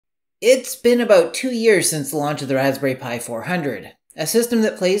It's been about 2 years since the launch of the Raspberry Pi 400, a system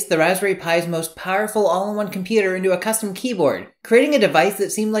that placed the Raspberry Pi's most powerful all-in-one computer into a custom keyboard, creating a device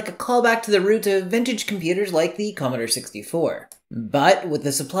that seemed like a callback to the roots of vintage computers like the Commodore 64. But with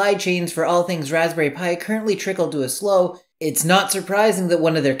the supply chains for all things Raspberry Pi currently trickled to a slow, it's not surprising that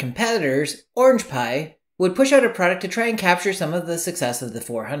one of their competitors, Orange Pi, would push out a product to try and capture some of the success of the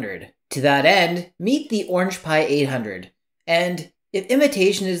 400. To that end, meet the Orange Pi 800, and if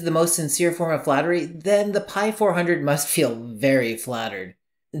imitation is the most sincere form of flattery, then the Pi 400 must feel very flattered.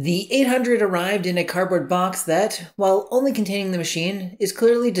 The 800 arrived in a cardboard box that, while only containing the machine, is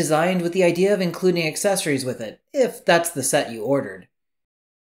clearly designed with the idea of including accessories with it, if that's the set you ordered.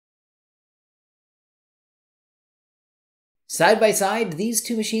 Side by side, these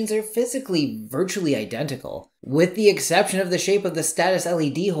two machines are physically virtually identical. With the exception of the shape of the status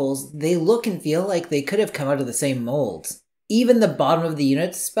LED holes, they look and feel like they could have come out of the same molds. Even the bottom of the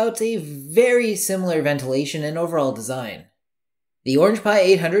unit spouts a very similar ventilation and overall design. The Orange Pi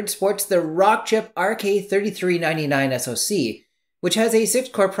 800 sports the Rockchip RK3399 SoC, which has a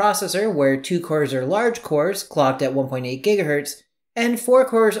 6-core processor where 2 cores are large cores clocked at 1.8 GHz, and 4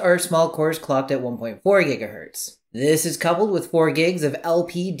 cores are small cores clocked at 1.4 GHz. This is coupled with 4 gigs of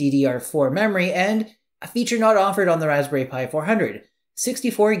LPDDR4 memory and a feature not offered on the Raspberry Pi 400,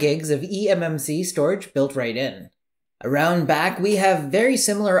 64 gigs of eMMC storage built right in. Around back, we have very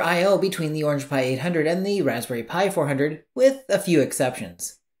similar I/O between the Orange Pi 800 and the Raspberry Pi 400, with a few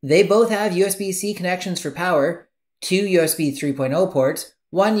exceptions. They both have USB-C connections for power, 2 USB 3.0 ports,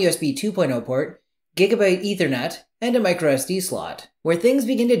 1 USB 2.0 port, Gigabit Ethernet, and a microSD slot. Where things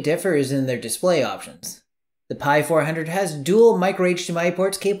begin to differ is in their display options. The Pi 400 has dual micro-HDMI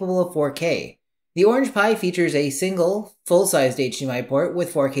ports capable of 4K. The Orange Pi features a single, full-sized HDMI port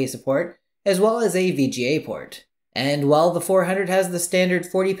with 4K support, as well as a VGA port. And while the 400 has the standard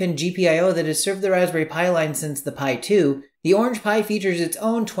 40-pin GPIO that has served the Raspberry Pi line since the Pi 2, the Orange Pi features its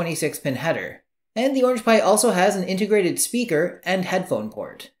own 26-pin header. And the Orange Pi also has an integrated speaker and headphone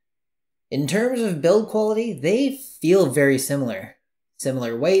port. In terms of build quality, they feel very similar.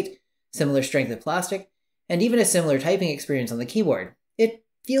 Similar weight, similar strength of plastic, and even a similar typing experience on the keyboard. It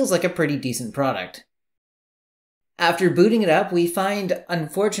feels like a pretty decent product. After booting it up, we find,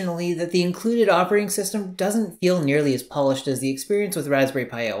 unfortunately, that the included operating system doesn't feel nearly as polished as the experience with Raspberry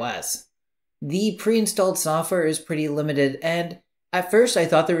Pi OS. The pre-installed software is pretty limited, and at first I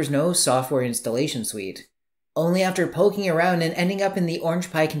thought there was no software installation suite. Only after poking around and ending up in the Orange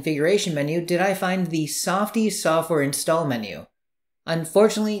Pi configuration menu did I find the Softy software install menu.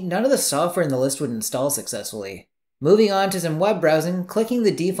 Unfortunately, none of the software in the list would install successfully. Moving on to some web browsing, clicking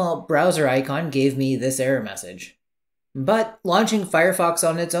the default browser icon gave me this error message. But launching Firefox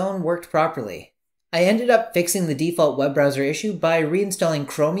on its own worked properly. I ended up fixing the default web browser issue by reinstalling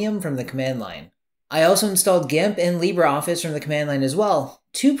Chromium from the command line. I also installed GIMP and LibreOffice from the command line as well,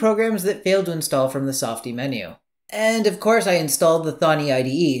 2 programs that failed to install from the Softy menu. And of course I installed the Thonny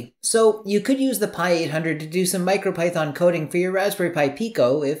IDE, so you could use the Pi 800 to do some MicroPython coding for your Raspberry Pi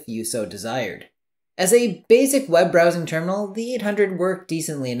Pico if you so desired. As a basic web browsing terminal, the 800 worked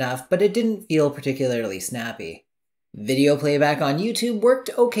decently enough, but it didn't feel particularly snappy. Video playback on YouTube worked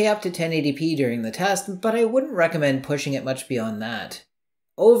okay up to 1080p during the test, but I wouldn't recommend pushing it much beyond that.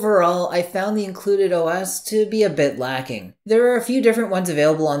 Overall, I found the included OS to be a bit lacking. There are a few different ones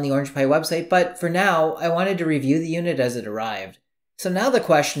available on the Orange Pi website, but for now, I wanted to review the unit as it arrived. So now the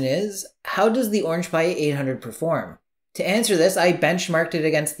question is, how does the Orange Pi 800 perform? To answer this, I benchmarked it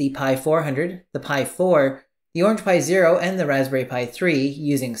against the Pi 400, the Pi 4, the Orange Pi Zero, and the Raspberry Pi 3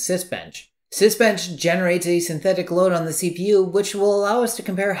 using Sysbench. Sysbench generates a synthetic load on the CPU, which will allow us to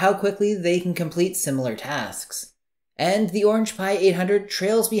compare how quickly they can complete similar tasks. And the Orange Pi 800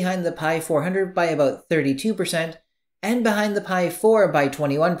 trails behind the Pi 400 by about 32%, and behind the Pi 4 by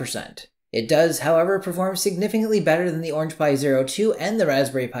 21%. It does, however, perform significantly better than the Orange Pi Zero 2 and the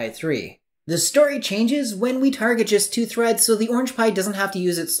Raspberry Pi 3. The story changes when we target just 2 threads so the Orange Pi doesn't have to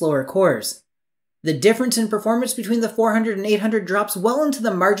use its slower cores. The difference in performance between the 400 and 800 drops well into the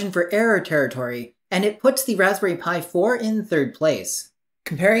margin for error territory, and it puts the Raspberry Pi 4 in 3rd place.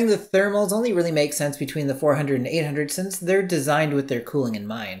 Comparing the thermals only really makes sense between the 400 and 800 since they're designed with their cooling in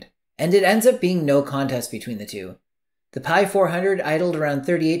mind. And it ends up being no contest between the two. The Pi 400 idled around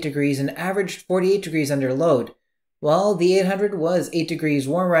 38 degrees and averaged 48 degrees under load, while the 800 was 8 degrees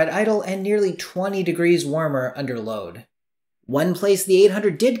warmer at idle and nearly 20 degrees warmer under load. One place the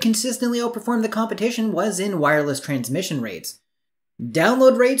 800 did consistently outperform the competition was in wireless transmission rates.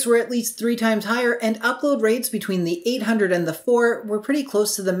 Download rates were at least 3 times higher, and upload rates between the 800 and the 4 were pretty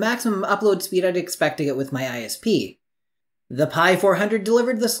close to the maximum upload speed I'd expect to get with my ISP. The Pi 400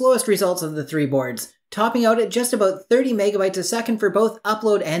 delivered the slowest results of the three boards, topping out at just about 30 megabytes a second for both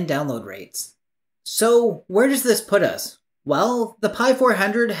upload and download rates. So, where does this put us? Well, the Pi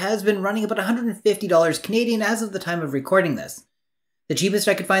 400 has been running about $150 Canadian as of the time of recording this. The cheapest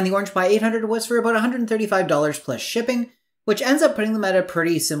I could find the Orange Pi 800 was for about $135 plus shipping, which ends up putting them at a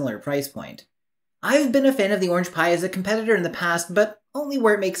pretty similar price point. I've been a fan of the Orange Pi as a competitor in the past, but only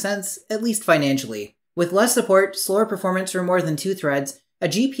where it makes sense, at least financially. With less support, slower performance for more than 2 threads, a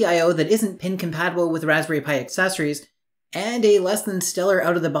GPIO that isn't pin compatible with Raspberry Pi accessories, and a less than stellar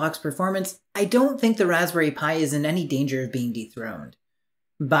out-of-the-box performance, I don't think the Raspberry Pi is in any danger of being dethroned.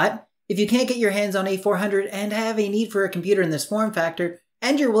 But if you can't get your hands on a 400 and have a need for a computer in this form factor,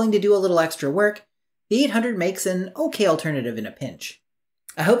 and you're willing to do a little extra work, the 800 makes an okay alternative in a pinch.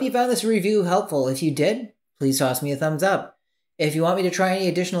 I hope you found this review helpful. If you did, please toss me a thumbs up. If you want me to try any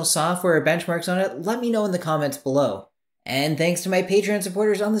additional software or benchmarks on it, let me know in the comments below. And thanks to my Patreon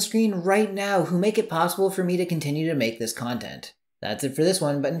supporters on the screen right now who make it possible for me to continue to make this content. That's it for this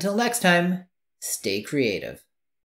one, but until next time, stay creative.